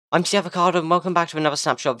I'm Avocado and welcome back to another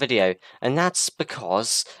snapshot video, and that's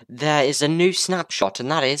because there is a new snapshot,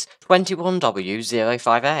 and that is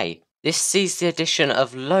 21w05a. This sees the addition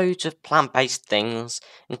of loads of plant-based things,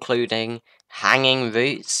 including hanging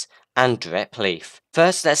roots and drip leaf.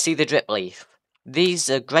 First, let's see the drip leaf. These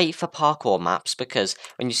are great for parkour maps because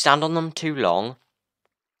when you stand on them too long,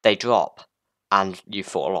 they drop and you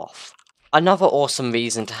fall off. Another awesome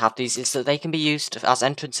reason to have these is that they can be used as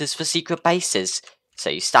entrances for secret bases. So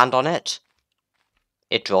you stand on it,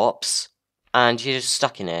 it drops, and you're just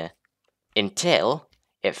stuck in here. Until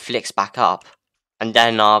it flicks back up, and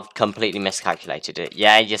then I've completely miscalculated it.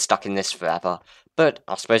 Yeah, you're stuck in this forever, but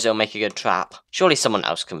I suppose it'll make a good trap. Surely someone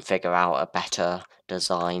else can figure out a better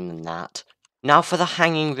design than that. Now for the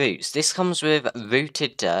hanging roots. This comes with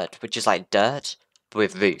rooted dirt, which is like dirt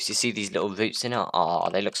with roots. You see these little roots in it? Oh,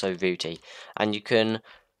 they look so rooty. And you can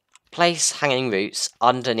place hanging roots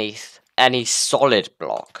underneath any solid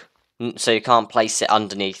block, so you can't place it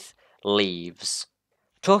underneath leaves.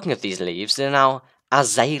 Talking of these leaves, they're now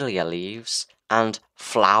azalea leaves and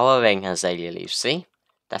flowering azalea leaves. See?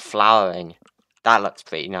 They're flowering. That looks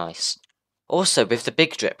pretty nice. Also, with the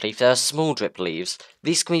big drip leaf, there are small drip leaves.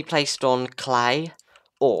 These can be placed on clay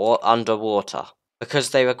or underwater,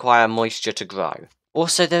 because they require moisture to grow.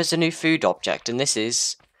 Also, there's a new food object, and this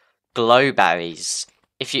is glowberries.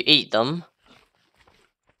 If you eat them,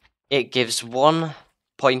 it gives 1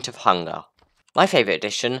 point of hunger. My favourite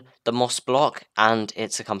addition, the moss block and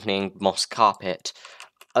its accompanying moss carpet,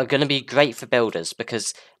 are going to be great for builders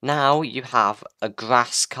because now you have a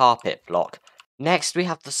grass carpet block. Next we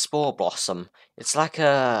have the spore blossom. It's like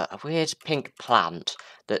a weird pink plant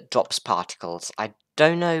that drops particles. I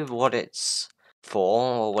don't know what it's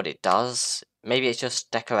for or what it does. Maybe it's just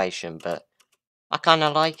decoration, but I kind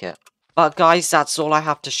of like it. But guys, that's all I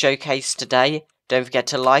have to showcase today. Don't forget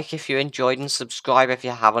to like if you enjoyed and subscribe if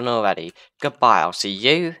you haven't already. Goodbye, I'll see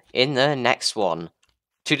you in the next one.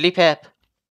 Toodly pip!